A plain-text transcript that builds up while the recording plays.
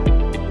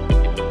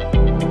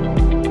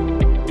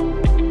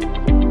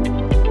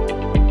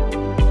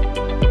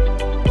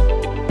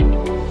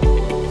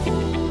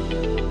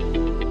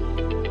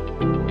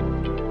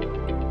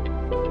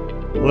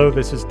Hello,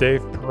 this is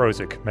Dave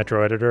Perozik,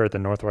 Metro Editor at the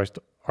Northwest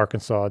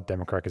Arkansas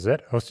Democrat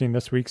Gazette, hosting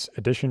this week's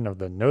edition of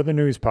the Know the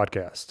News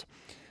podcast.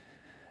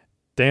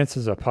 Dance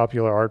is a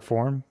popular art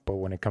form, but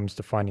when it comes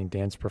to finding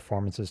dance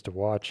performances to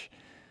watch,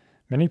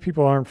 many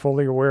people aren't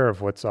fully aware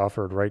of what's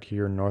offered right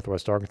here in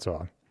Northwest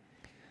Arkansas.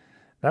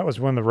 That was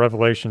one of the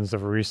revelations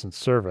of a recent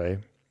survey,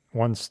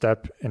 one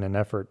step in an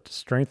effort to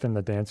strengthen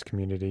the dance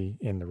community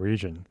in the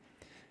region.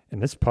 In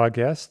this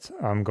podcast,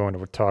 I'm going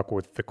to talk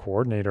with the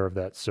coordinator of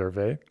that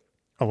survey,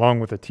 along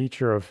with a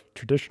teacher of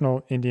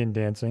traditional Indian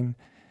dancing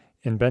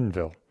in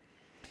Bentonville.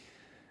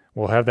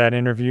 We'll have that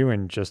interview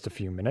in just a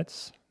few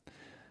minutes.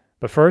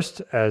 But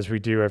first, as we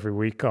do every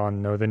week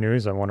on Know the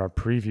News, I want to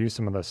preview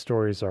some of the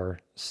stories our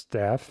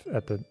staff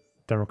at the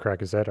Democrat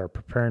Gazette are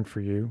preparing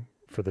for you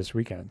for this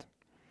weekend.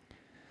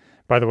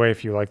 By the way,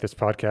 if you like this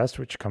podcast,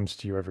 which comes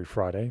to you every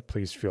Friday,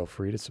 please feel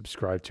free to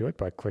subscribe to it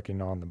by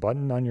clicking on the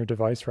button on your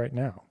device right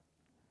now.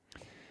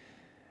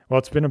 Well,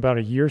 it's been about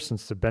a year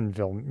since the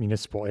Bentonville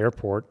Municipal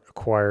Airport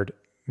acquired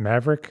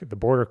Maverick, the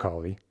border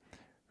collie,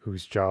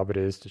 whose job it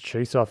is to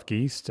chase off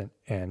geese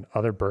and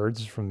other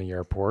birds from the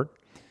airport.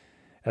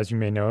 As you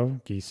may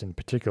know, geese in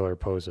particular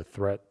pose a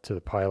threat to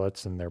the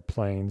pilots and their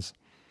planes.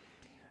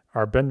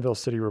 Our Bentonville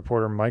City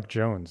reporter Mike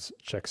Jones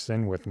checks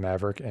in with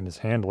Maverick and his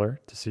handler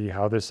to see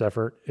how this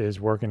effort is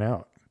working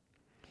out.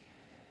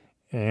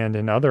 And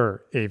in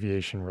other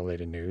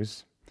aviation-related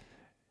news,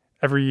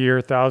 every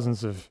year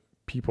thousands of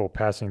people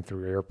passing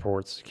through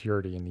airport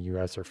security in the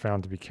U.S. are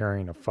found to be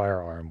carrying a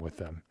firearm with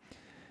them.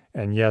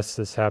 And yes,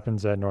 this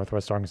happens at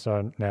Northwest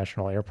Arkansas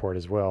National Airport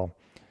as well.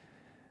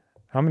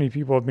 How many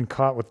people have been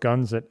caught with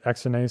guns at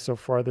XNA so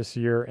far this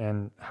year,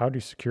 and how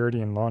do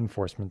security and law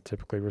enforcement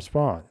typically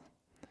respond?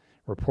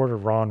 Reporter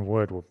Ron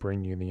Wood will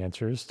bring you the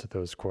answers to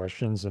those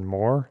questions and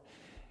more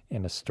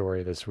in a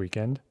story this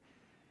weekend.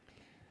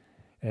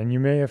 And you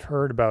may have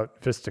heard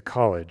about Vista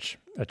College,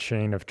 a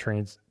chain of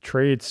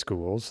trade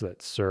schools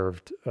that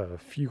served a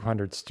few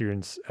hundred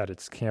students at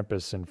its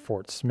campus in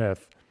Fort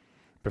Smith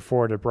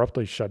before it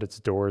abruptly shut its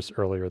doors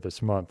earlier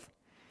this month.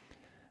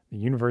 The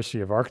University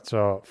of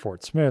Arkansas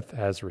Fort Smith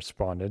has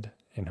responded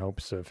in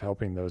hopes of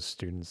helping those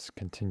students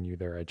continue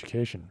their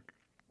education.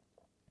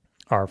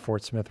 Our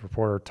Fort Smith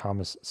reporter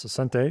Thomas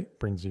Sasente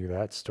brings you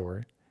that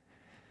story.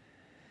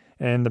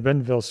 And the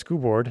Bentonville School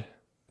Board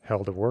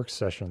held a work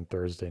session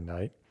Thursday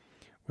night,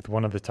 with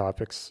one of the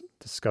topics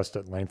discussed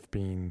at length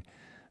being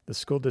the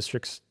school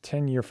district's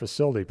 10-year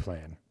facility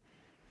plan.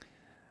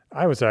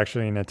 I was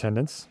actually in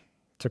attendance,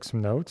 took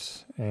some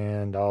notes,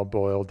 and I'll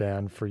boil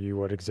down for you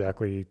what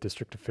exactly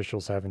district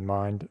officials have in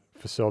mind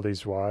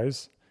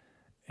facilities-wise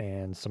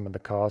and some of the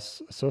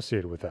costs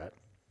associated with that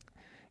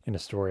in a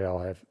story I'll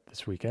have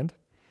this weekend.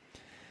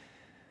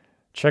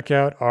 Check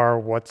out our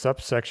What's Up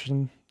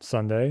section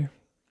Sunday.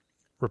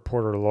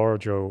 Reporter Laura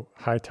Jo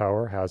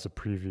Hightower has a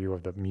preview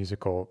of the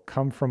musical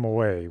Come From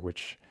Away,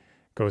 which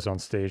goes on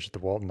stage at the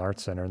Walton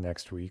Arts Center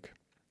next week.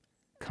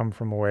 Come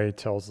From Away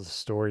tells the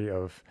story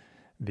of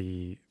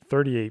the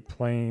 38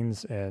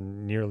 planes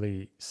and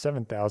nearly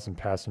 7,000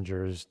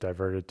 passengers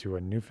diverted to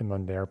a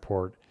Newfoundland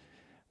airport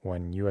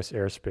when U.S.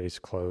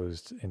 airspace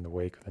closed in the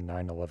wake of the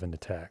 9/11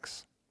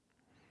 attacks.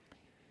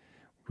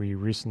 We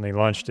recently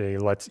launched a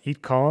Let's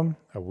Eat column,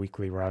 a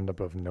weekly roundup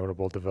of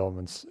notable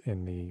developments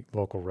in the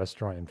local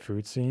restaurant and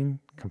food scene,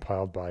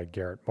 compiled by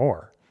Garrett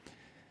Moore.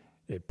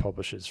 It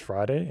publishes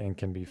Friday and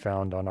can be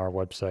found on our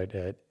website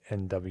at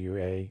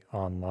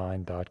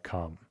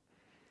nwaonline.com.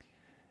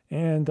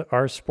 And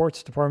our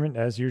sports department,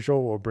 as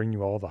usual, will bring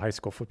you all the high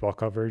school football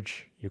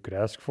coverage you could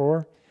ask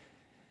for.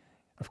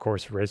 Of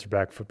course,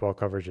 Razorback football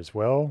coverage as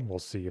well. We'll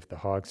see if the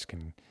Hogs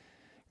can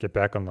get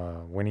back on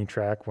the winning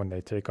track when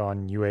they take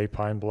on UA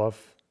Pine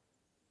Bluff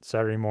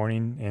Saturday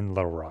morning in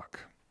Little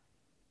Rock.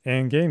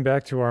 And getting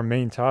back to our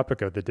main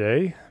topic of the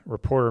day,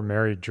 reporter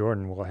Mary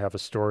Jordan will have a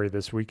story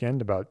this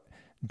weekend about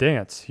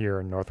dance here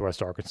in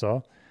Northwest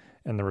Arkansas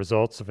and the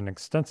results of an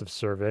extensive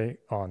survey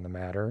on the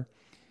matter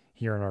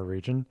here in our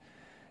region.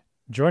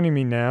 Joining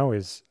me now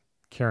is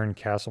Karen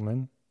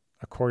Castleman,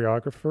 a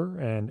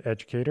choreographer and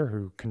educator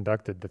who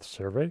conducted the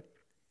survey.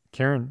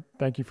 Karen,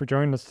 thank you for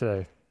joining us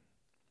today.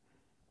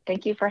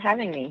 Thank you for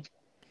having me.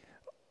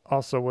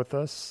 Also with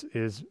us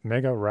is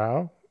Megha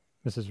Rao.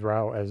 Mrs.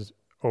 Rao has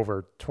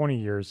over 20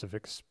 years of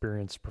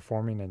experience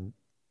performing and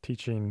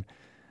teaching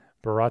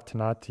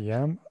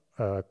Bharatanatyam,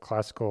 a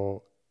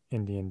classical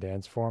Indian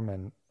dance form,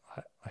 and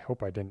I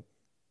hope I didn't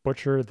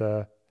butcher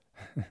the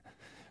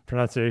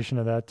pronunciation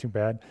of that, too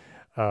bad.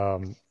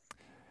 And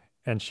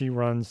she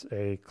runs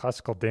a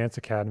classical dance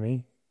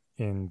academy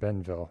in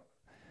Bentonville.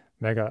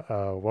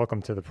 Megha,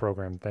 welcome to the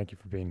program. Thank you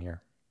for being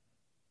here.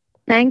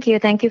 Thank you.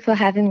 Thank you for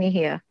having me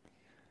here.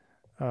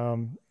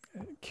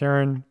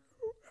 Karen,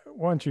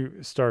 why don't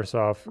you start us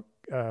off?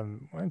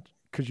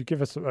 Could you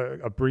give us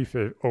a brief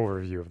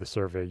overview of the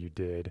survey you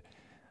did?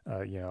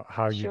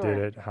 How you Sure. did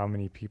it, how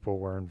many people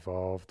were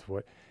involved,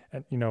 what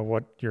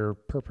your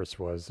purpose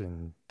was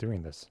in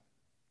doing this.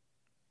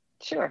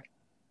 Sure.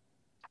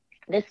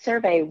 This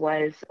survey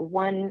was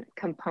one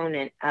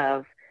component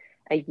of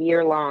a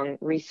year-long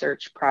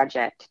research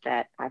project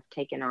that I've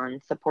taken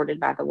on, supported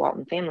by the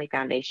Walton Family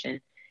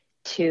Foundation,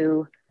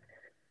 to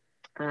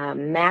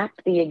map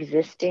the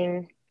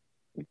existing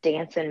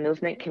dance and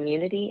movement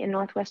community in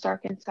Northwest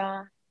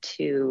Arkansas,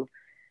 to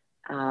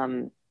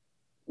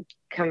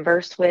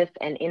converse with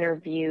and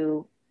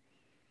interview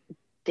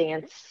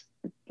dance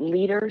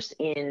leaders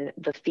in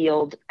the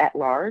field at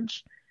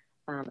large,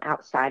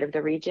 outside of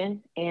the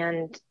region,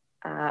 and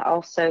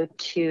also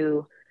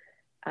to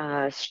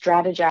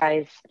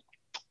strategize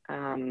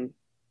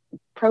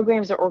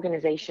programs or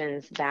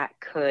organizations that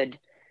could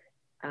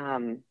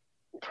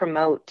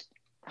promote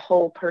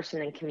whole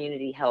person and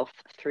community health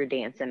through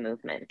dance and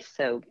movement.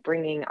 So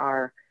bringing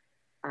our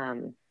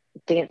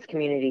dance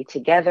community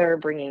together,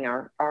 bringing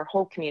our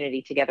whole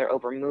community together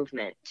over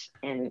movement,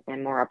 and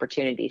more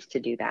opportunities to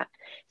do that.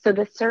 So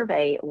the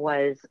survey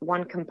was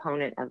one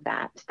component of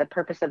that. The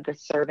purpose of the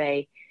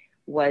survey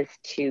was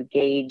to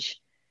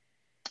gauge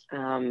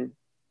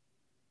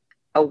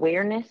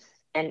awareness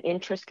and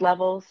interest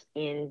levels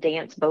in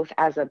dance, both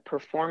as a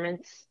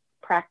performance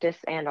practice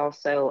and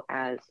also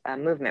as a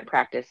movement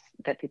practice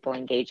that people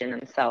engage in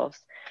themselves.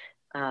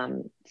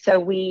 So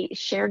we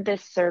shared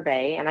this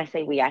survey, and I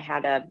say we, I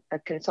had a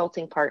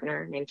consulting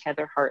partner named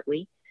Heather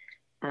Hartley,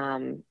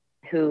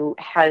 who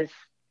has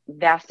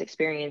vast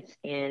experience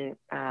in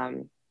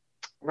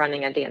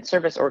running a dance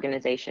service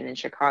organization in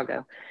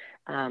Chicago.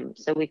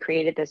 So we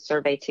created this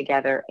survey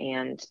together,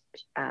 and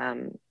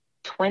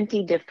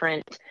 20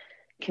 different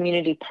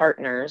community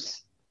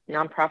partners,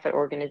 nonprofit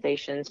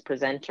organizations,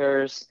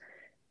 presenters,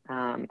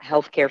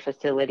 healthcare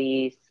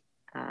facilities,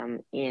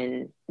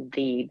 in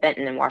the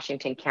Benton and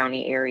Washington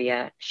County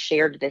area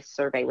shared this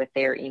survey with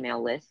their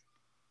email list.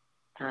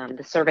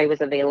 The survey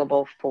was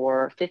available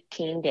for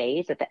 15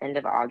 days at the end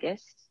of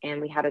August,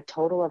 and we had a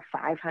total of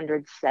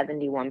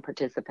 571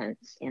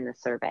 participants in the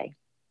survey.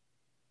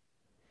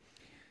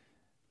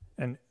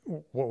 And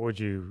what would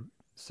you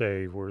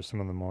say were some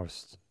of the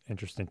most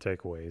interesting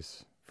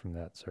takeaways from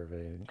that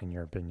survey, in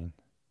your opinion?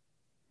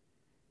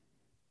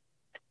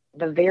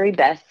 The very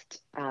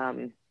best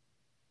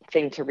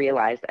thing to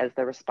realize as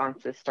the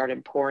responses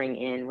started pouring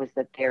in was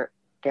that there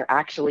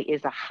actually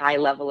is a high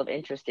level of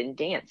interest in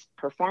dance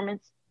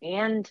performance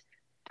and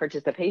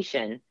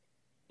participation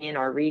in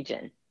our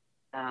region.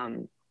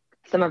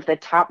 Some of the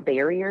top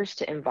barriers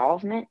to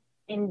involvement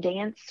in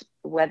dance,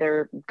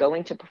 whether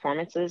going to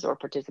performances or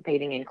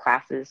participating in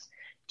classes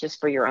just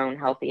for your own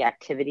healthy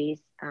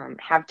activities,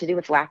 have to do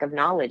with lack of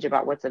knowledge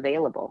about what's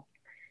available.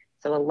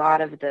 So a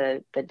lot of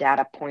the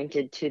data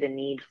pointed to the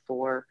need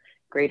for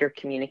greater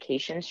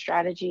communication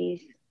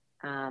strategies.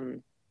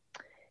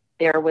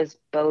 There was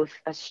both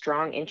a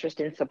strong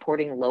interest in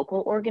supporting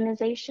local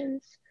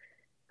organizations,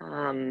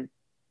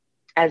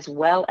 as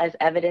well as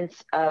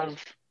evidence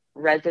of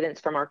residents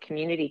from our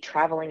community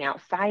traveling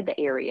outside the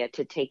area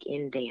to take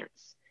in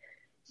dance.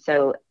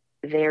 So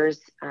there's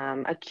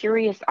a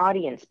curious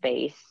audience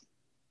base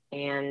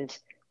and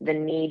the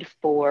need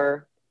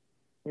for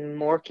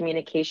more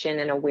communication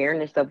and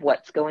awareness of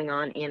what's going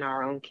on in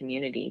our own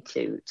community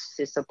to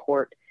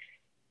support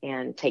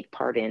and take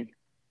part in.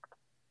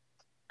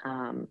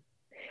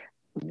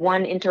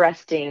 One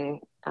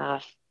interesting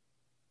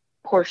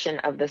portion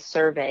of the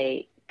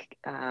survey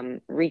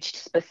reached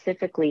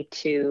specifically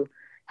to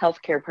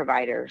healthcare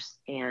providers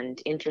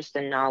and interest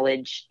and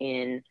knowledge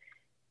in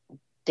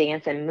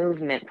dance and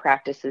movement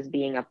practices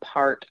being a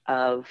part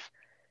of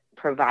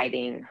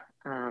providing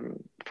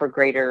for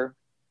greater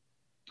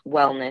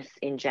wellness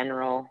in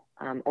general,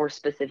 or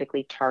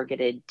specifically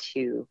targeted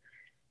to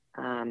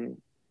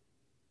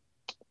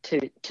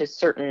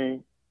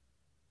certain,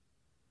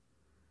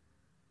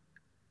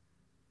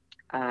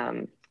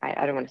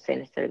 I don't want to say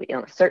necessarily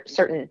illness,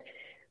 certain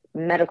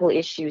medical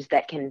issues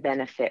that can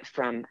benefit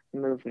from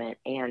movement.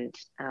 And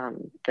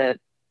the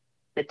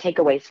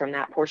takeaways from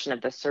that portion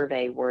of the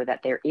survey were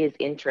that there is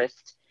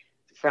interest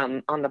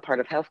on the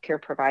part of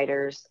healthcare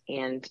providers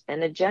and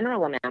a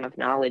general amount of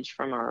knowledge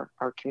from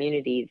our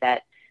community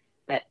that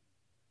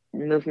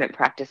movement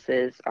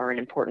practices are an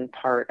important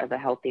part of a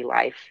healthy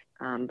life,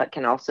 but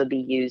can also be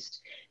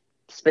used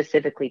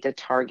specifically to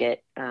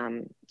target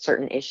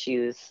certain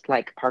issues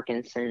like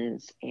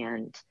Parkinson's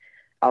and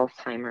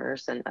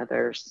Alzheimer's and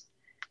others,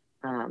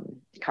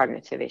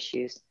 cognitive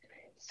issues.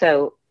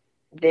 So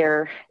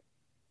the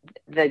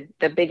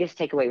biggest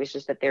takeaway was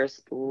just that there's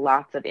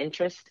lots of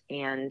interest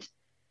and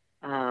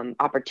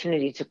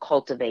opportunity to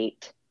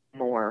cultivate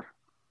more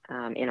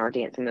in our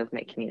dance and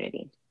movement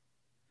community.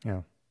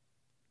 Yeah.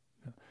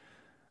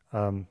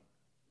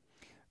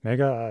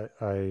 Mega,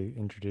 I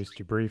introduced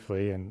you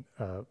briefly, and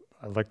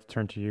I'd like to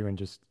turn to you and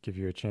just give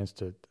you a chance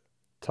to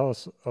tell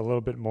us a little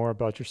bit more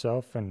about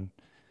yourself and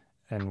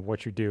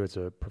what you do as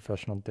a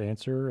professional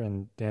dancer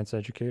and dance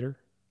educator.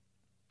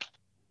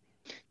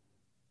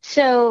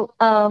 So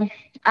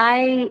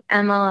I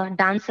am a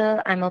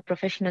dancer. I'm a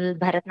professional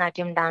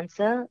Bharatanatyam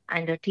dancer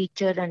and a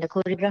teacher and a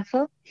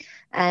choreographer.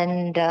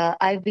 And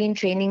I've been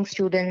training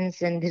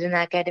students in the Hidden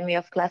Academy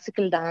of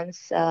Classical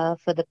Dance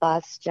for the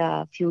past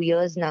few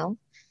years now.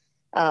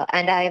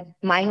 And I have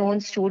my own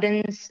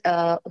students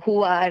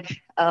who are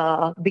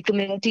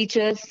becoming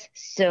teachers.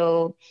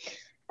 So,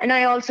 and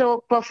I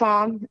also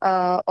perform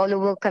all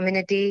over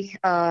community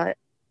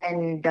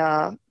and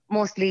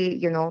mostly,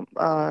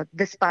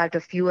 this part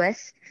of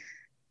US.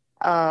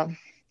 Uh,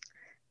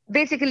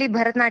 Basically,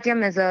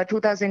 Bharatnatyam is a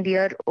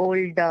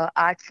 2,000-year-old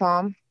art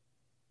form,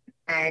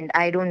 and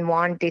I don't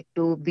want it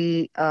to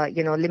be,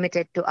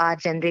 limited to our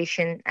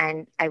generation,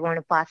 and I want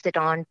to pass it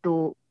on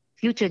to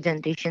future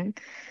generation.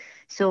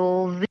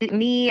 So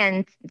me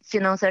and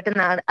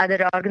certain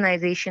other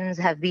organizations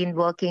have been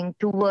working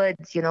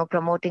towards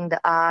promoting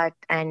the art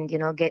and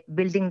get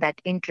building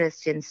that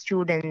interest in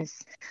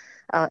students,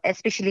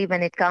 especially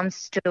when it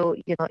comes to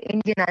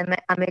Indian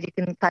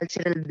American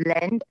cultural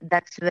blend.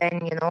 That's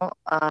when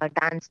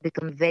dance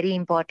become very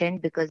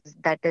important, because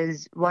that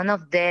is one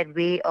of their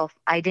way of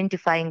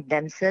identifying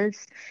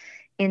themselves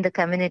in the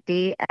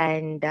community,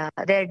 and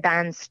their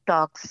dance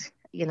talks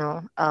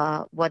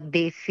what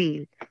they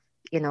feel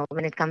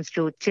when it comes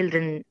to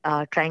children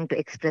trying to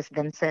express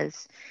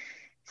themselves.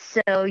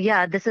 So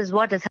yeah, this is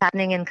what is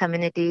happening in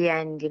community,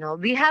 and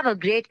we have a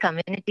great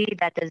community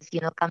that is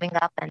coming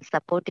up and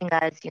supporting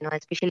us.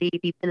 Especially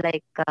people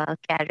like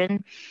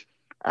Karen,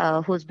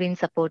 who's been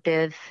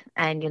supportive,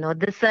 and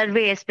the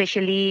survey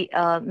especially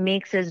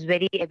makes us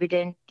very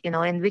evident,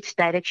 in which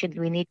direction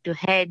we need to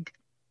head,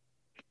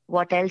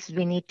 what else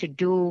we need to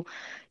do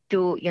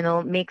to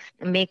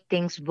make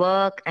things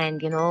work, and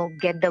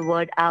get the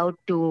word out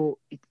to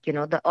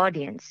the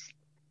audience.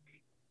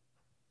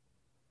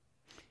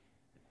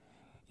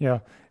 Yeah,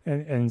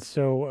 and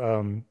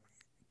so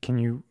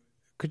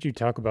could you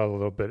talk about a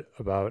little bit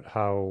about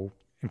how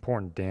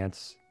important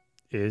dance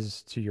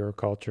is to your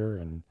culture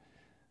and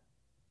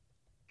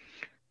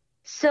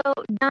So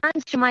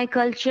dance to my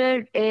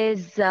culture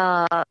is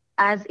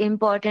as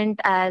important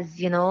as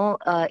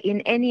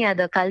in any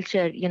other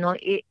culture.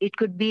 It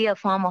could be a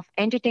form of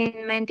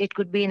entertainment, it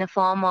could be in a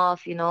form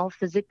of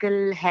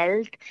physical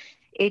health,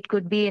 it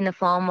could be in a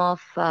form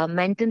of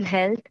mental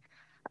health.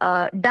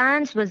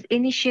 Dance was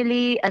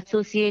initially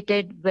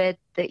associated with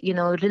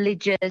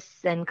religious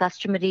and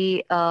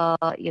customary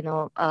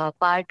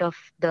part of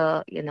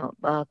the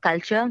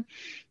culture,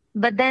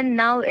 but then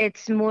now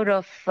it's more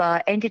of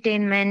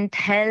entertainment,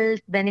 health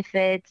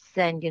benefits,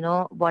 and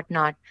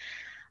whatnot.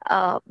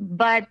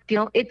 But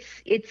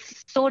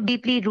it's so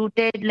deeply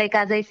rooted, like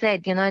as I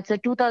said, it's a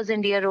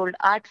 2,000-year-old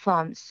art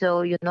form.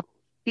 So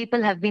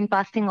people have been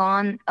passing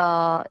on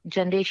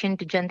generation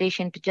to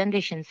generation to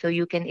generation. So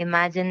you can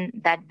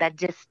imagine that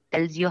just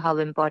tells you how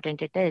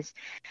important it is.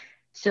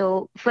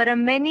 So for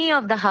many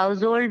of the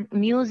household,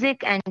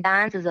 music and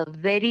dance is a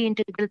very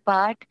integral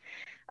part.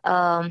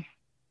 Um,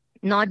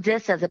 Not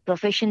just as a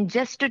profession,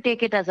 just to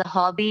take it as a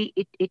hobby,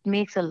 it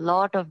makes a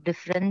lot of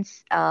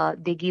difference.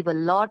 They give a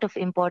lot of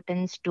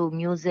importance to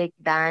music,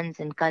 dance,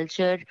 and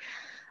culture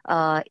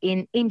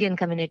in Indian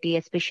community,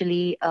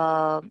 especially.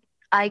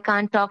 I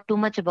can't talk too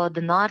much about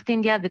the North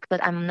India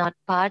because I'm not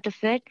part of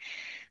it.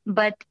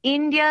 But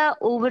India,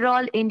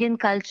 overall Indian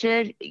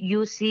culture,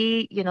 you see,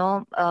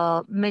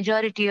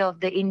 majority of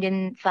the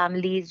Indian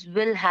families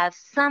will have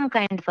some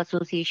kind of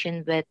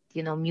association with,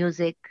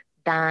 music,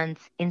 dance,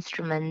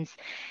 instruments,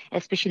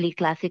 especially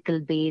classical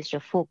based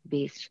or folk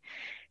based.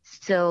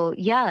 So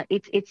yeah,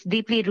 it's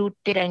deeply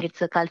rooted, and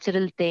it's a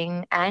cultural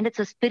thing, and it's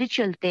a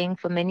spiritual thing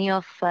for many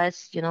of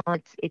us.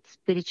 It's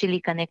spiritually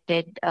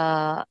connected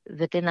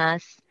within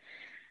us,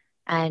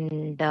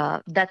 and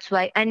that's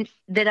why. And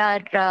there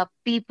are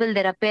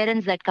there are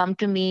parents that come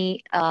to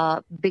me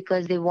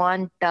because they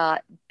want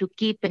to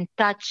keep in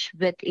touch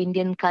with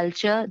Indian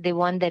culture. They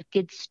want their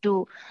kids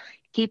to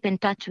keep in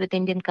touch with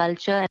Indian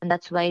culture, and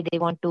that's why they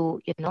want to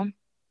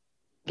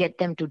get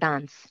them to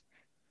dance.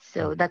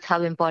 So that's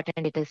how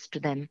important it is to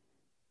them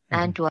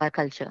and to our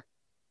culture.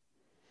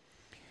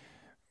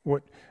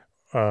 what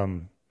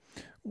um,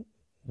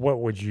 what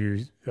would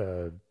you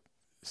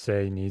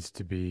say needs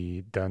to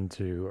be done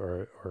to,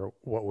 or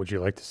what would you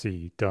like to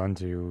see done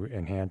to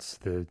enhance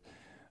the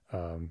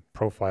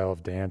profile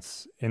of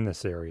dance in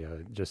this area?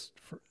 Just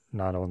for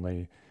not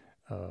only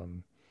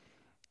um,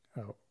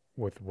 uh,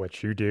 with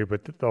what you do,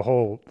 but the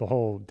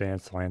whole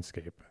dance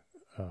landscape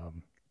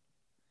um,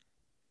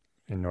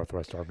 in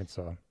Northwest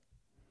Arkansas.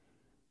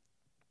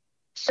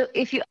 So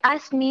if you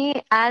ask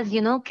me, as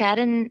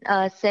Karen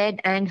said,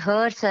 and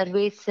her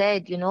survey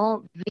said, we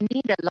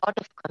need a lot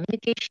of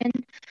communication,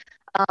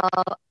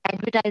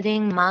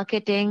 advertising,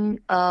 marketing,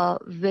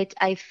 which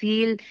I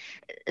feel.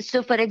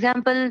 So for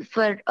example,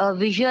 for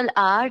visual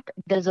art,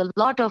 there's a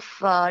lot of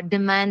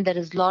demand, there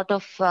is a lot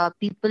of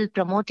people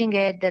promoting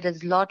it, there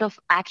is a lot of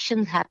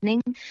actions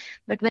happening.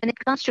 But when it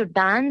comes to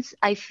dance,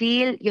 I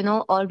feel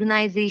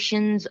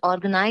organizations,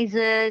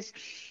 organizers,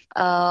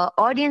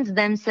 audience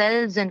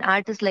themselves, and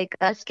artists like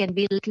us can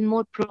be a little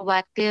more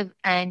proactive,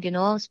 and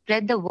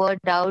spread the word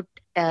out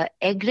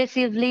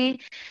aggressively.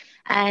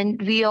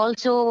 And we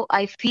also,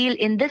 I feel,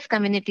 in this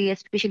community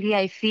especially,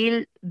 I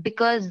feel,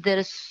 because there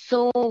is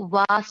so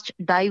vast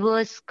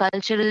diverse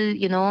cultural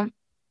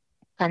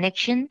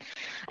connection.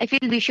 I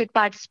feel we should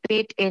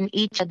participate in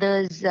each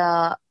other's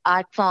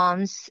art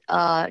forms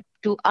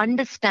to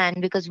understand,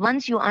 because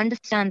once you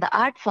understand the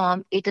art form,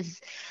 it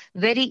is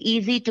very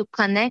easy to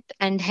connect,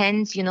 and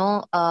hence,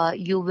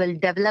 you will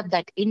develop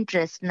that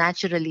interest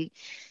naturally.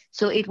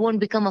 So it won't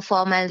become a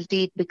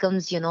formality, it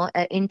becomes,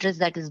 an interest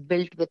that is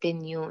built within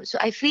you. So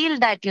I feel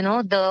that,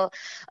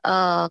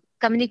 the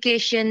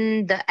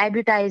communication, the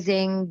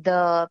advertising,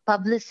 the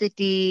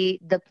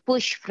publicity, the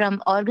push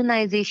from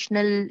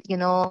organizational,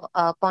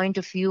 point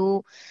of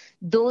view,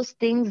 those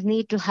things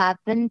need to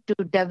happen to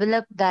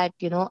develop that,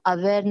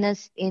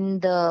 awareness in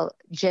the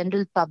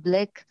general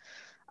public,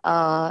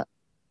 uh,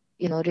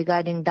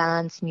 regarding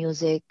dance,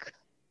 music,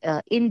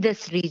 in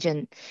this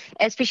region.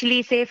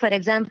 Especially, say, for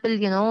example,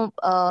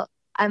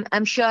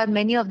 I'm sure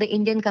many of the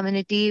Indian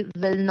community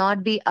will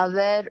not be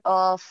aware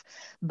of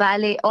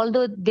ballet,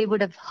 although they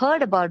would have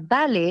heard about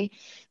ballet,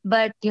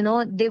 but,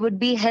 they would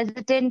be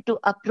hesitant to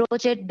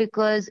approach it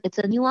because it's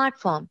a new art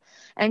form.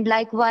 And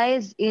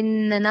likewise,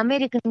 in an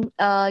American,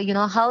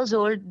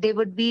 household, they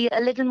would be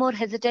a little more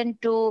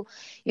hesitant to,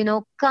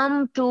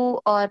 come to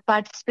or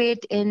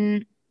participate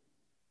in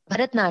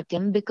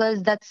Bharatnatyam,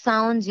 because that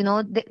sounds,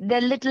 they're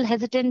a little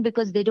hesitant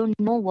because they don't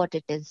know what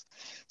it is.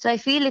 So I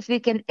feel if we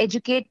can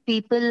educate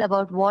people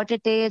about what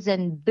it is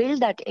and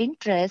build that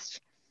interest,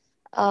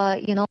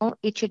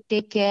 it should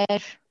take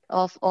care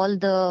of all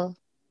the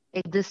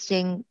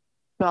existing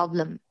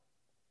problem.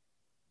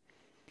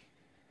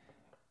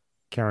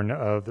 Karen,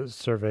 the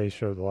survey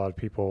showed a lot of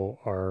people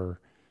are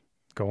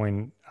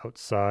going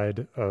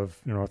outside of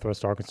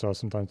Northwest Arkansas,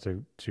 sometimes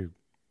to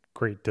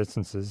great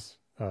distances,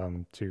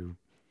 to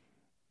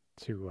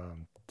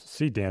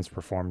see dance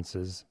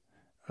performances.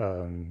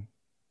 Can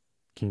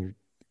you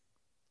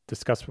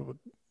discuss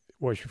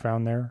what you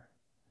found there?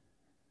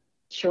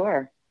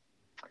 Sure.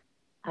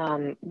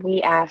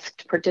 We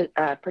asked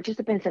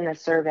participants in the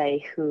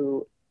survey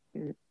who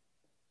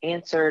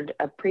answered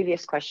a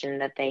previous question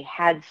that they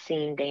had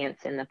seen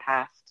dance in the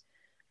past,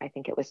 I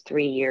think it was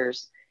 3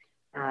 years,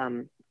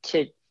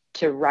 to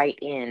write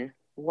in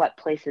what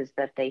places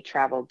that they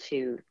traveled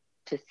to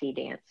see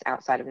dance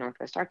outside of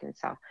Northwest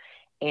Arkansas.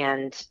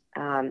 And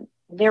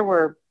there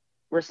were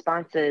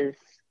responses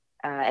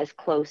as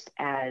close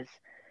as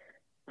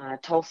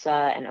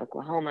Tulsa and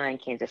Oklahoma and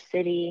Kansas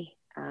City,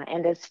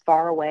 and as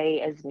far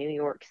away as New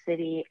York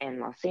City and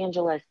Los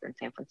Angeles and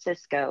San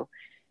Francisco.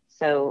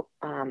 So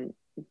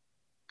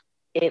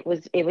it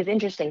was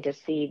interesting to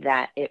see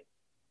that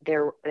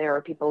there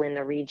are people in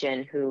the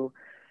region who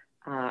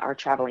are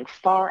traveling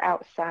far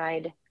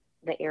outside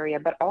the area,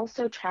 but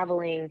also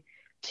traveling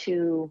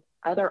to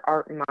other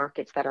art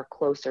markets that are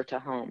closer to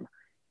home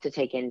to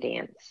take in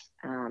dance.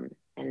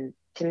 And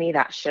to me,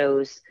 that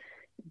shows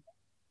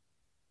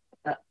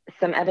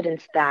some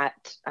evidence that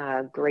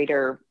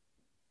greater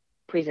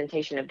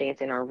presentation of dance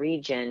in our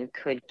region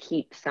could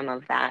keep some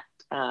of that,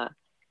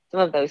 some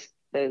of those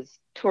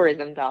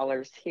tourism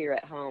dollars here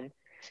at home,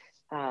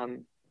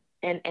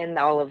 and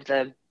all of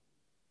the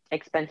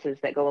expenses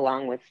that go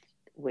along with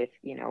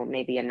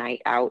maybe a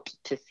night out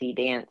to see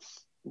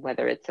dance,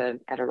 whether it's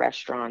at a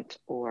restaurant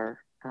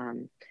or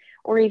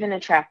even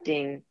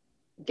attracting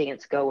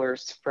dance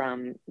goers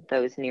from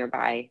those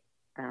nearby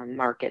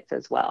markets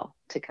as well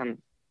to come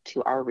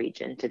to our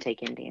region to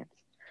take in dance.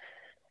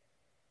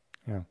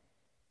 Yeah.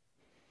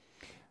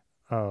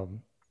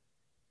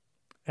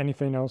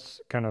 Anything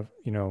else kind of,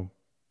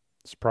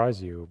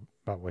 surprise you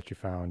about what you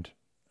found?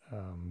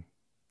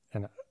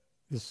 And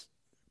this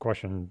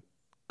question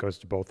goes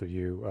to both of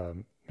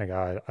you.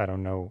 Megha, I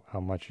don't know how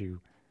much you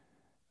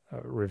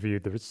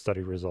reviewed the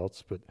study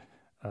results, but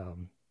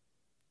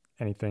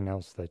anything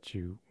else that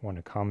you want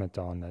to comment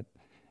on that,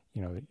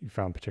 that you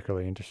found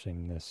particularly interesting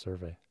in this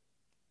survey?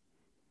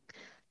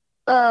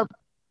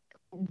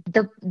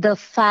 The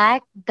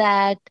fact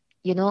that,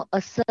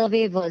 a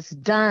survey was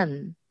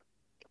done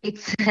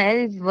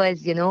itself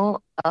was,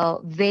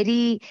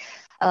 very,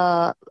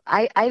 I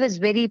was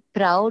very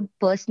proud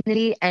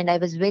personally, and I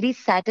was very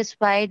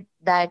satisfied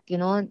that,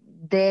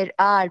 there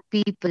are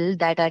people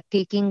that are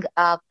taking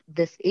up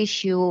this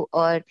issue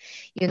or,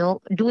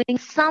 doing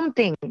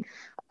something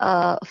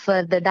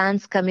for the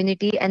dance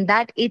community. And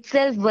that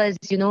itself was,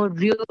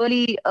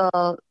 really,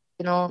 a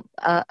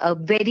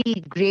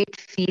very great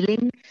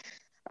feeling.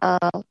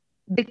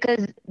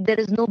 Because there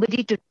is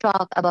nobody to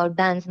talk about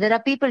dance. There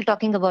are people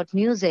talking about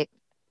music.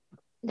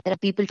 There are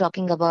people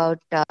talking about,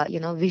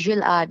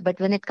 visual art. But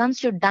when it comes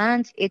to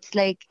dance, it's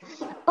like,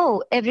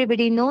 oh,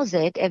 everybody knows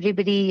it.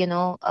 Everybody,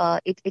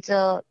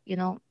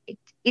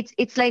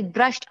 it's like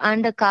brushed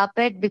under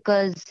carpet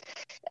because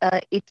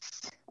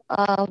it's,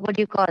 what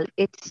do you call?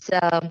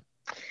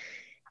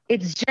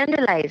 It's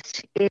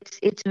generalized.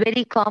 It's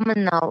very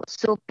common now.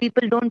 So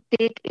people don't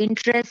take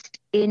interest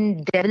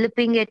in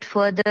developing it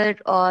further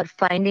or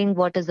finding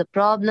what is the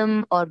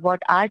problem or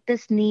what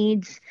artist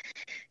needs.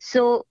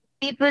 So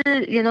people,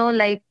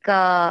 like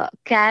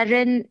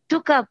Karen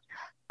took up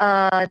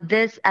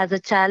this as a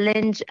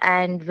challenge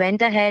and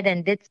went ahead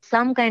and did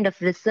some kind of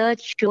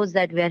research, shows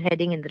that we are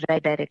heading in the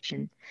right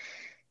direction.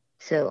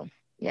 So,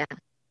 yeah.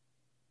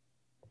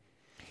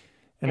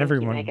 And Thank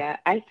everyone, you, Mega.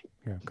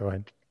 yeah, go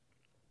ahead.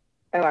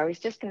 Oh, I was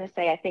just going to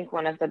say, I think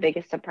one of the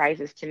biggest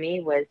surprises to me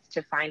was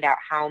to find out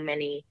how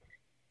many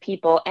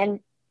people,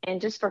 and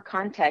just for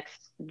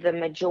context, the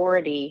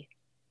majority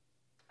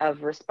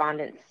of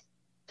respondents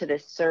to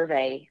this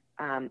survey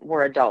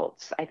were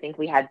adults. I think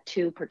we had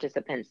 2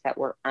 participants that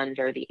were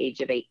under the age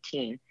of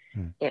 18.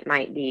 It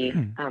might be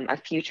a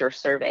future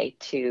survey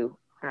to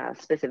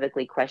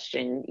specifically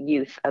question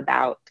youth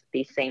about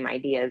these same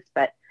ideas.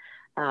 But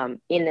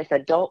in this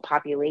adult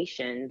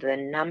population, the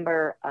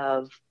number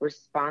of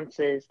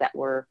responses that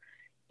were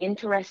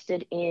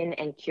interested in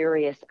and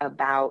curious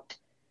about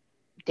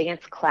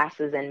dance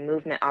classes and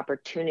movement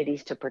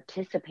opportunities to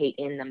participate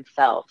in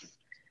themselves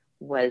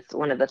was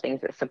one of the things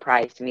that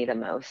surprised me the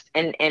most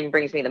and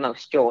brings me the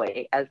most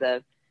joy as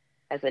a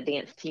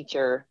dance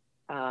teacher,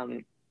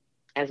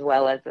 as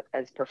well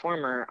as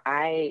performer.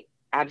 I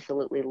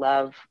absolutely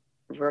love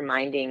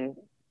reminding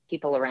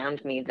people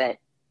around me that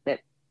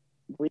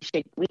we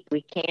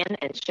can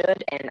and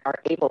should and are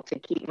able to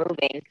keep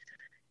moving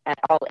at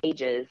all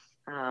ages.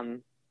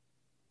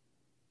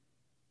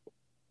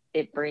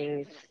 It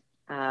brings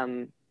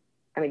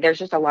there's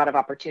just a lot of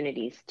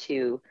opportunities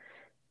to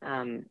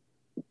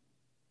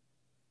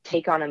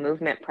take on a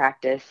movement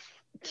practice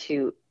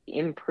to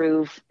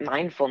improve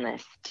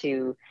mindfulness,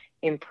 to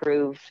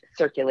improve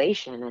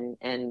circulation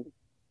and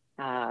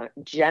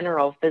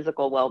general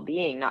physical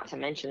well-being, not to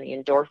mention the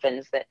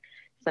endorphins that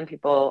some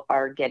people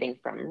are getting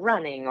from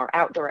running or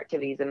outdoor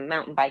activities and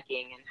mountain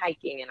biking and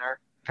hiking in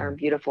our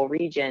beautiful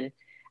region.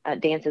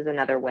 Dance is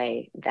another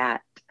way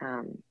that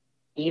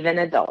even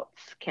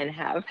adults can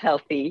have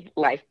healthy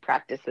life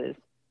practices.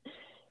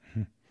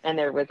 And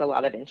there was a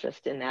lot of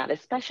interest in that,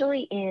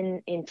 especially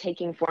in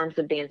taking forms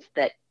of dance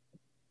that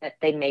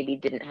they maybe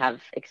didn't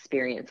have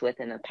experience with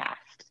in the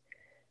past.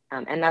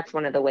 And that's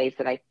one of the ways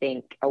that I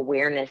think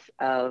awareness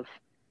of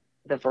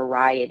the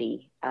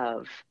variety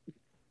of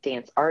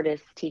dance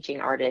artists,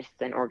 teaching artists,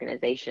 and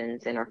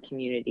organizations in our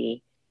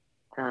community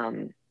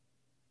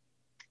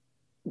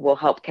will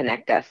help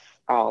connect us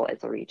all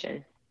as a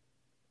region.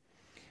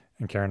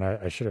 And Karen,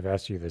 I should have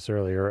asked you this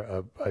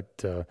earlier,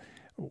 but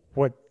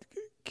what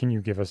can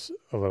you give us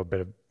a little bit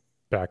of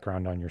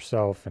background on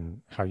yourself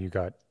and how you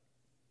got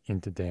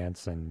into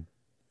dance and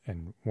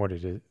what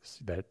it is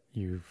that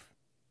you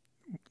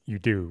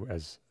do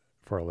as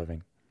for a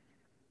living?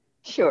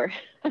 Sure.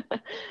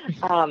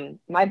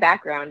 My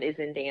background is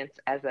in dance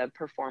as a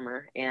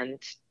performer, and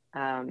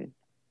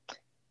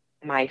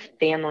my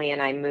family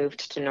and I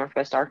moved to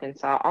Northwest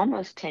Arkansas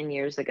almost 10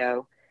 years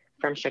ago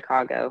from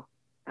Chicago.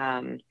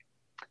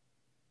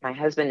 My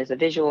husband is a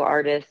visual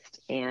artist,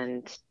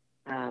 and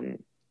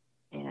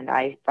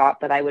I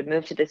thought that I would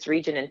move to this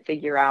region and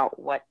figure out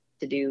what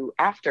to do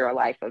after a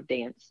life of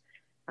dance,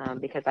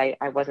 because I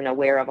wasn't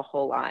aware of a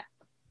whole lot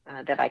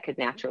that I could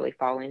naturally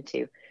fall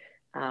into.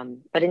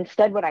 But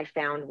instead, what I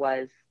found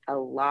was a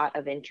lot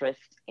of interest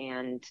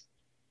and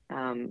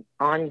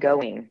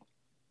ongoing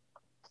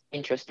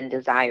interest and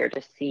desire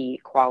to see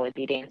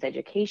quality dance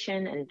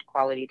education and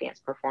quality dance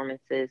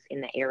performances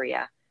in the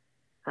area.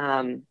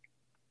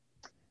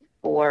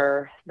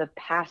 For the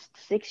past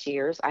 6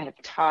 years, I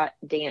have taught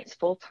dance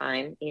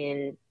full-time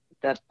in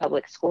the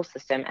public school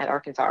system at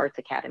Arkansas Arts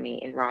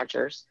Academy in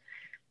Rogers,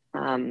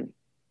 and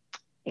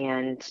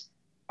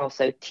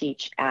also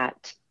teach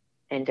at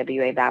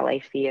NWA Ballet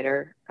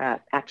Theater,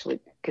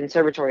 actually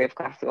Conservatory of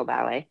Classical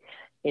Ballet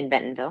in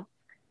Bentonville.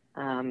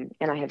 And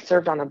I have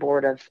served on the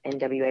board of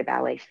NWA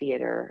Ballet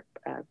Theater,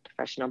 a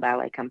professional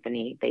ballet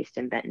company based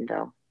in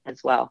Bentonville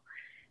as well.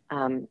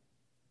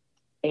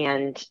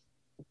 And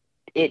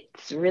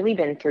it's really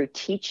been through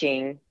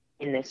teaching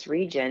in this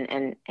region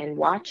and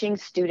watching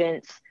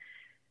students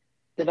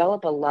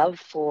develop a love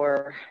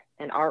for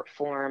an art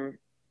form,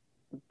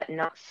 but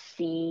not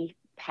see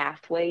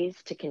pathways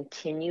to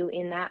continue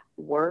in that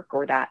work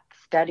or that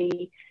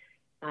study,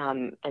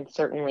 and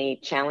certainly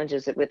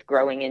challenges it with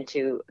growing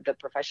into the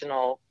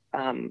professional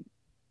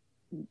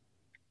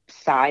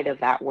side of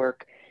that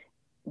work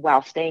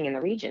while staying in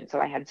the region. So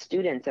I had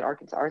students at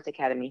Arkansas Arts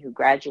Academy who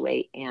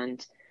graduate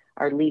and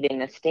are leaving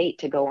the state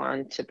to go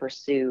on to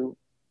pursue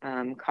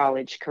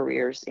college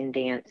careers in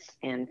dance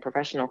and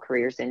professional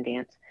careers in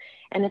dance.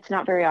 And it's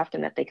not very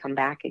often that they come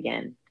back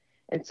again.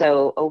 And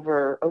so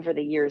over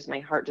the years, my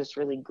heart just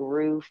really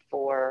grew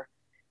for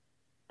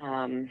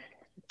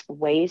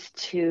ways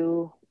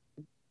to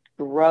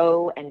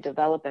grow and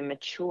develop and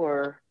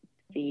mature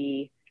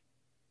the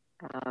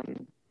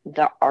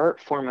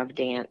art form of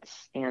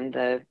dance and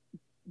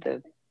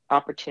the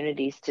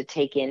opportunities to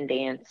take in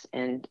dance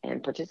and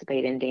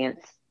participate in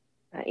dance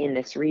in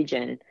this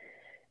region.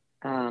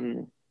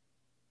 My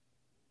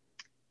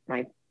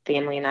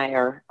family and I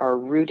are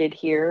rooted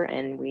here,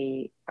 and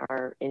we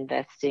are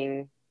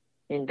invested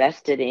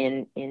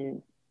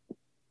in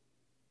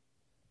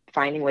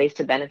finding ways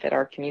to benefit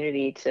our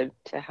community to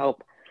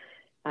help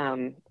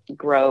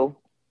grow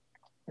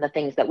the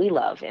things that we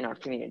love in our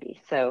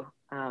community. So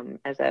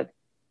as a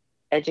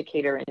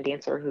educator and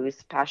dancer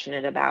who's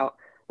passionate about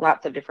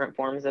lots of different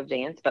forms of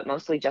dance, but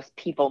mostly just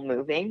people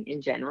moving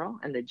in general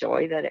and the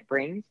joy that it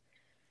brings.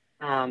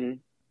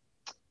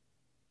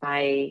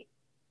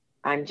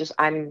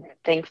 I'm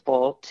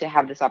thankful to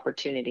have this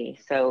opportunity.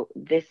 So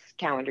this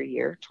calendar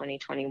year,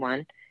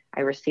 2021, I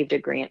received a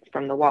grant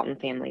from the Walton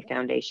Family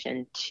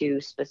Foundation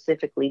to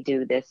specifically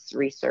do this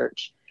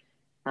research,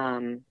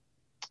 kind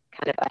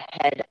of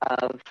ahead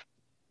of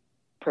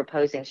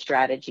proposing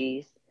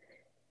strategies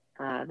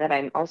that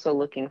I'm also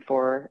looking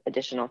for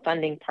additional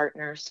funding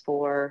partners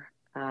for,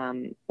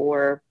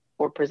 or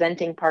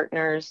presenting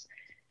partners.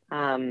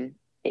 The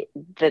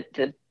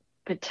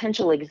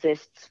potential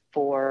exists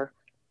for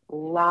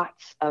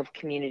lots of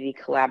community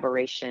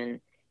collaboration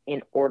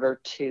in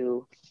order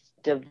to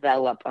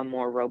develop a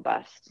more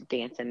robust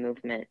dance and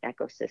movement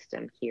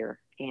ecosystem here.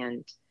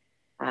 And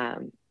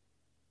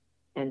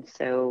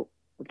so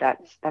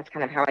that's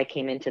kind of how I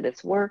came into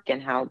this work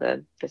and how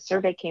the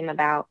survey came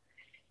about.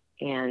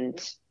 And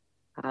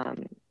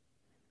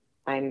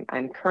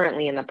I'm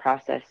currently in the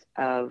process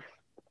of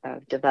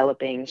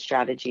developing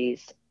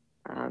strategies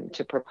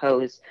to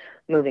propose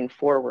moving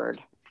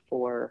forward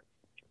for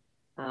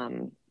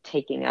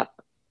taking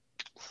up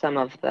some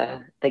of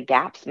the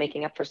gaps,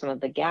 making up for some of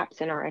the gaps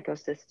in our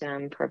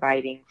ecosystem,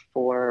 providing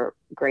for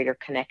greater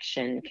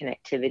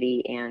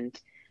connectivity, and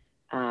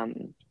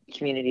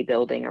community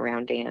building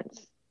around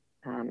dance,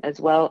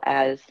 as well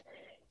as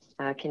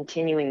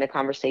continuing the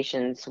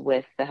conversations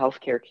with the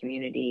healthcare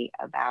community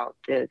about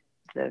the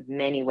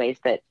many ways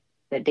that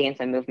dance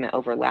and movement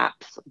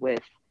overlaps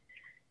with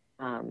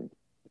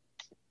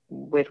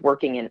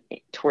working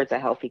towards a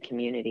healthy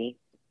community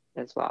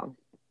as well.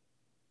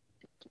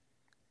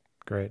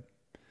 Great.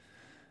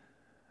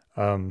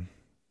 And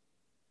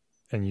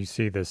you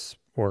see this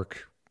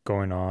work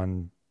going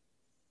on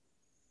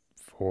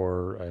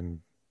for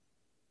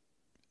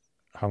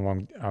how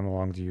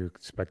long do you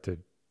expect to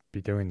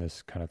be doing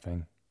this kind of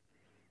thing?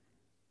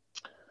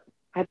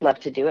 I'd love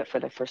to do it for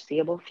the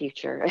foreseeable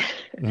future.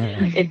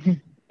 Yeah.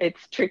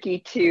 It's tricky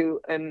to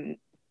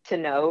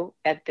know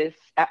at this,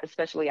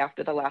 especially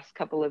after the last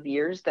couple of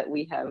years that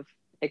we have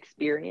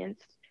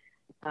experienced,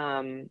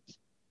 how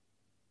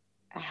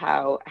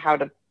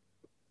to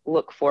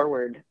look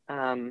forward.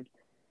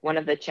 One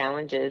of the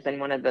challenges and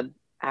one of the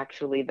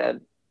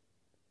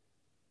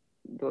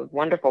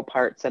wonderful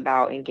parts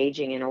about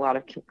engaging in a lot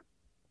of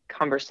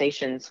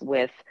conversations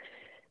with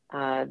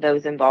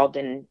those involved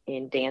in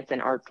dance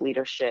and arts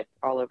leadership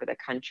all over the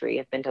country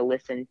have been to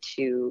listen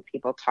to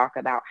people talk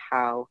about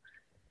how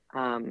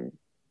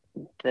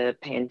the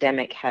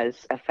pandemic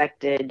has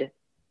affected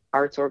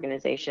arts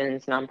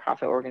organizations,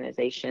 nonprofit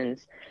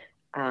organizations,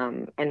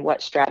 and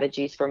what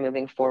strategies for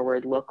moving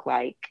forward look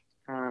like.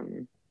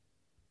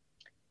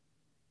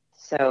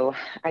 So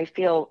I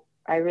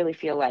really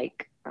feel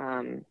like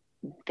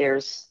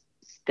there's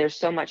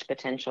so much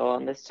potential,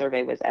 and this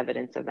survey was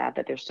evidence of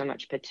that there's so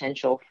much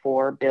potential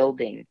for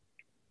building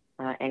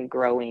and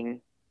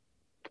growing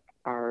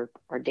our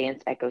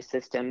dance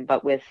ecosystem,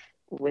 but with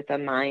a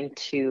mind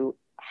to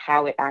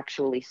how it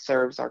actually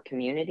serves our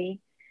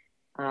community,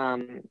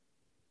 and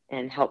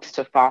helps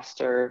to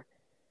foster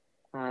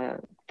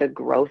the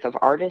growth of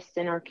artists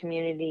in our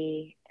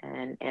community,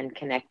 and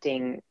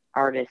connecting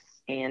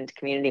artists and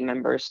community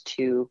members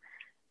to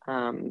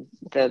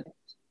the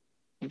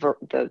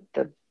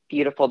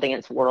beautiful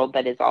dance world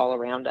that is all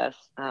around us,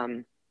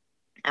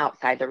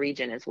 outside the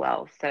region as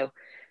well. So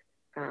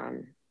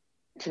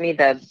to me,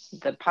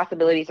 the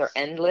possibilities are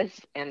endless,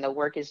 and the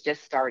work is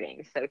just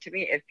starting. So to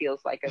me, it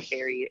feels like a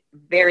very,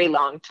 very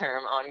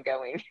long-term,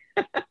 ongoing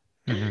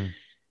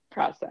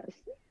process.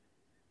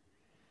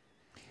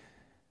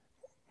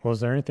 Well, is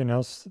there anything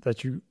else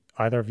that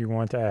either of you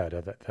want to add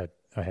that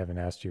I haven't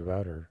asked you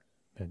about, or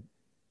that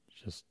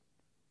just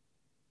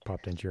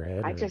popped into your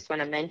head? I just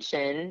want to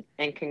mention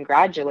and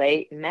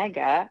congratulate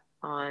Mega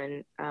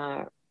on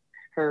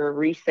her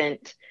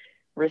recent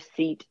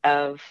receipt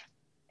of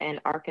an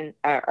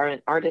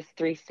Artist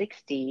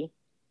 360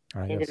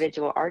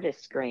 individual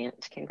artist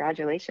grant.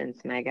 Congratulations,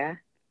 Mega.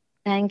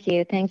 Thank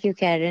you,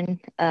 Karen.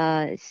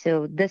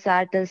 So this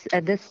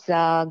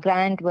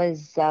grant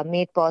was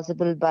made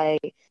possible by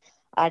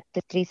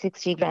Artist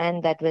 360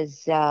 grant that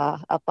was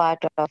a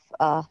part of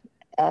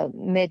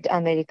Mid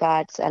America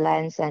Arts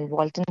Alliance and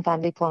Walton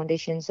Family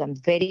Foundation. So I'm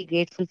very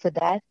grateful for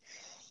that.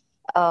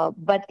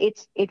 But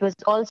it was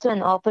also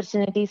an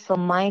opportunity for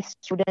my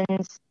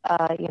students,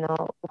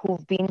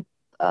 who've been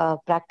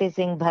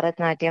practicing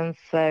Bharatanatyam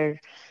for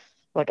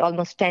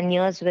almost 10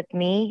 years with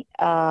me,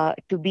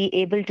 to be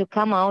able to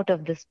come out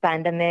of this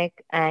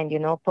pandemic and,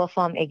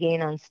 perform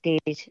again on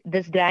stage.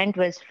 This grant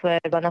was for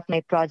one of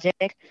my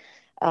projects,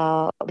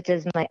 which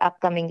is my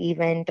upcoming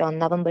event on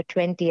November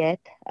 20th,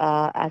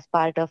 as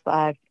part of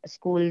our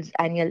school's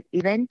annual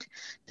event,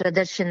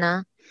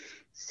 Pradarshana.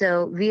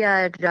 So we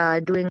are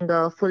doing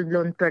a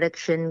full-blown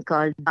production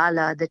called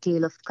Bala, the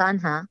Tale of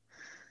Kanha.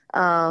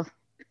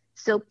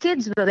 So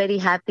kids were very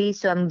happy.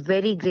 So I'm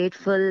very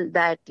grateful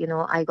that,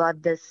 I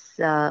got this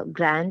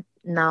grant.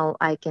 Now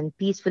I can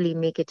peacefully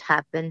make it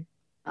happen.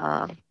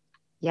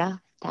 Yeah,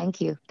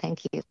 thank you.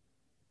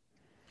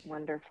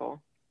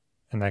 Wonderful.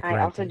 And that I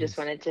grant also just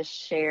wanted to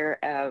share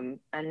an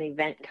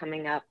event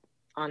coming up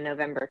on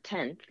November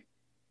 10th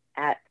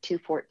at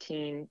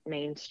 214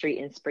 Main Street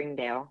in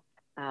Springdale,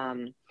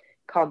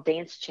 called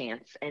Dance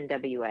Chance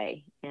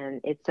NWA.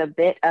 And it's a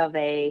bit of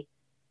a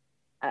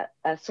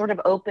sort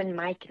of open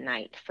mic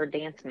night for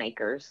dance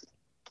makers.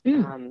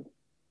 In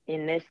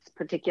this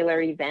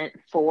particular event,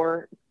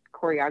 4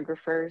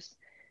 choreographers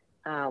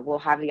will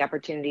have the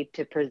opportunity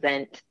to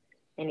present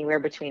anywhere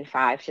between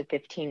 5 to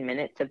 15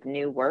 minutes of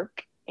new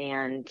work,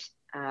 and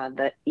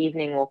the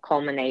evening will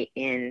culminate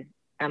in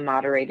a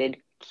moderated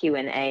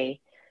Q&A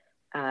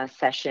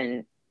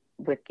session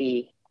with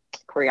the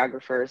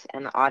choreographers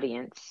and the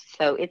audience.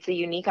 So it's a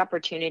unique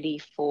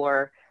opportunity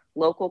for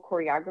local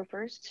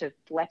choreographers to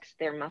flex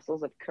their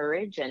muscles of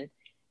courage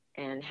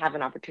and have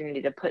an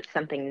opportunity to put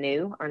something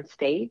new on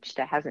stage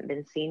that hasn't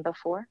been seen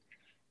before.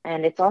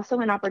 And it's also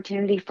an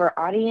opportunity for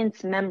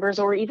audience members,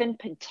 or even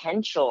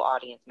potential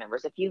audience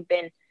members, if you've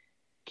been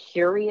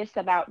curious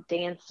about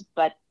dance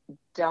but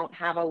don't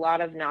have a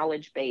lot of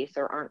knowledge base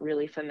or aren't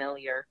really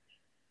familiar,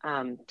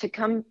 to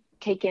come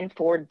take in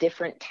 4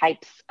 different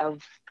types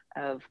of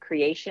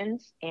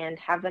creations and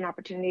have an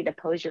opportunity to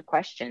pose your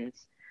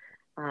questions,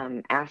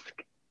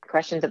 ask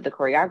questions of the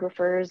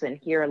choreographers, and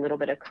hear a little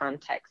bit of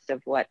context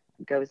of what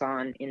goes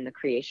on in the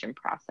creation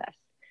process.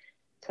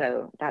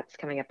 So that's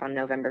coming up on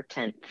November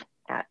 10th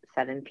at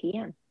 7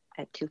 p.m.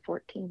 at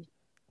 214.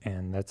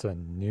 And that's a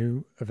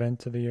new event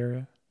to the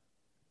area?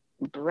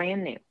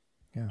 Brand new.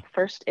 Yeah.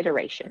 First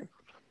iteration.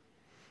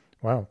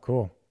 Wow,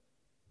 cool.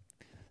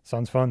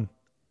 Sounds fun.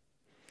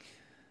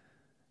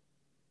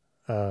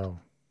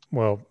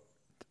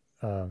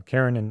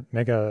 Karen and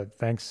Mega,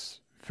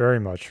 thanks very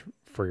much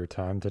for your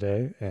time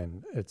today.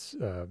 And it's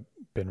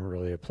been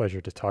really a pleasure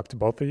to talk to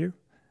both of you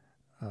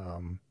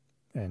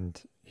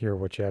and hear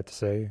what you had to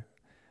say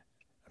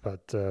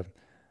about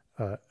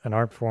an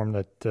art form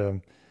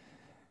that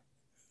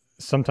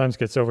sometimes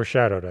gets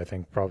overshadowed, I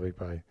think, probably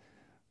by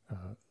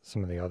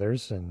some of the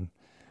others. And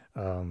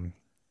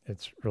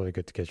it's really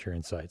good to get your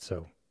insight.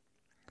 So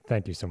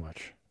thank you so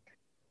much.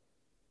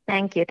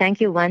 Thank you.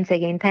 Thank you once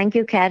again. Thank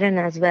you, Karen,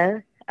 as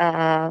well,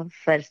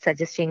 for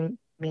suggesting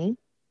me.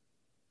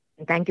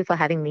 And thank you for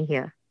having me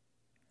here.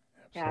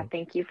 Yeah,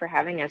 thank you for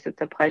having us.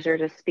 It's a pleasure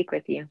to speak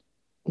with you.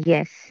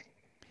 Yes.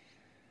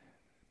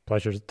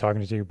 Pleasure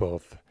talking to you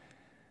both.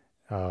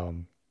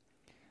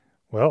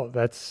 Well,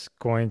 that's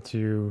going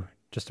to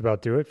just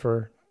about do it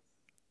for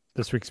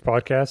this week's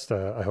podcast.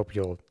 I hope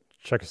you'll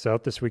check us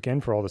out this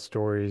weekend for all the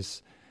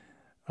stories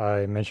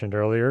I mentioned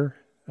earlier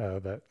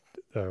that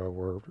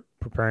we're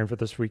preparing for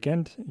this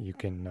weekend. You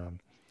can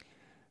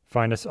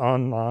find us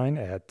online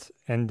at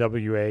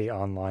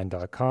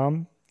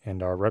nwaonline.com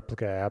and our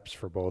replica apps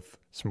for both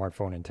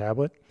smartphone and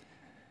tablet.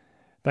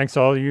 Thanks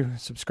to all you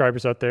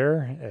subscribers out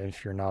there.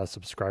 If you're not a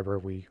subscriber,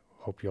 we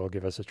hope you'll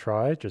give us a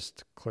try.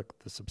 Just click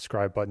the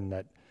subscribe button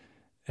at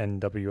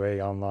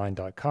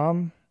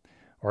nwaonline.com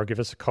or give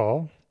us a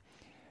call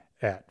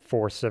at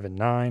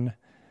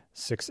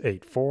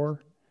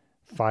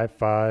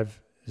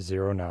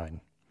 479-684-5509.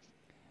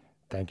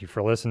 Thank you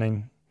for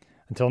listening.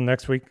 Until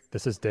next week,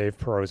 this is Dave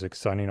Perozic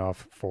signing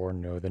off for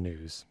Know the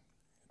News.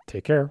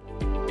 Take care.